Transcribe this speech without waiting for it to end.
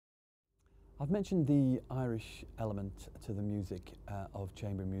I've mentioned the Irish element to the music of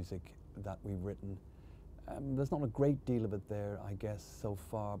chamber music that we've written. There's not a great deal of it there, I guess, so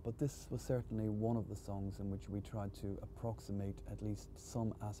far, but this was certainly one of the songs in which we tried to approximate at least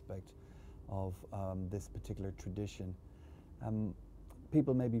some aspect of this particular tradition.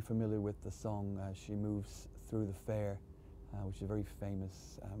 People may be familiar with the song She Moves Through the Fair, which is a very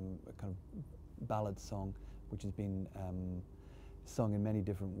famous kind of ballad song, which has been sung in many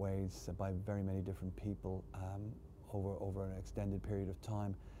different ways by very many different people over an extended period of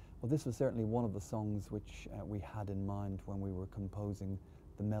time. Well, this was certainly one of the songs which we had in mind when we were composing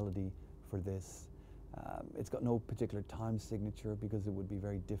the melody for this. It's got no particular time signature because it would be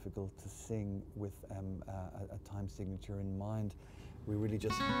very difficult to sing with a time signature in mind. We really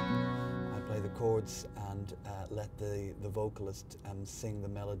just I play the chords and let the vocalist sing the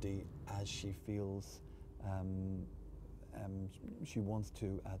melody as she feels she wants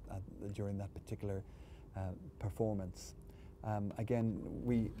to during that particular performance. Again,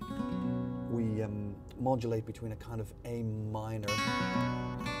 we modulate between a kind of A minor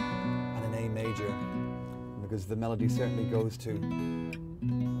and an A major, because the melody certainly goes to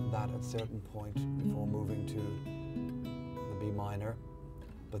that at a certain point before moving to the B minor,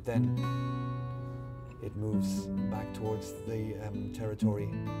 but then it moves back towards the territory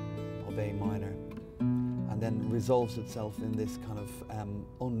of A minor, and then resolves itself in this kind of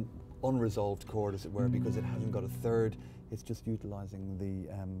unresolved chord, as it were, because it hasn't got a third. It's just utilizing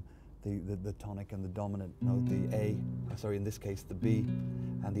the tonic and the dominant note, the A, sorry, in this case the B,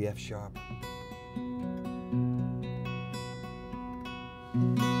 and the F sharp.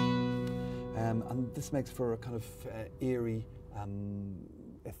 And this makes for a kind of eerie,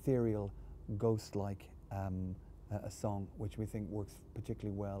 ethereal, ghost-like a song, which we think works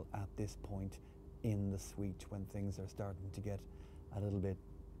particularly well at this point in the suite when things are starting to get a little bit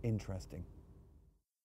interesting.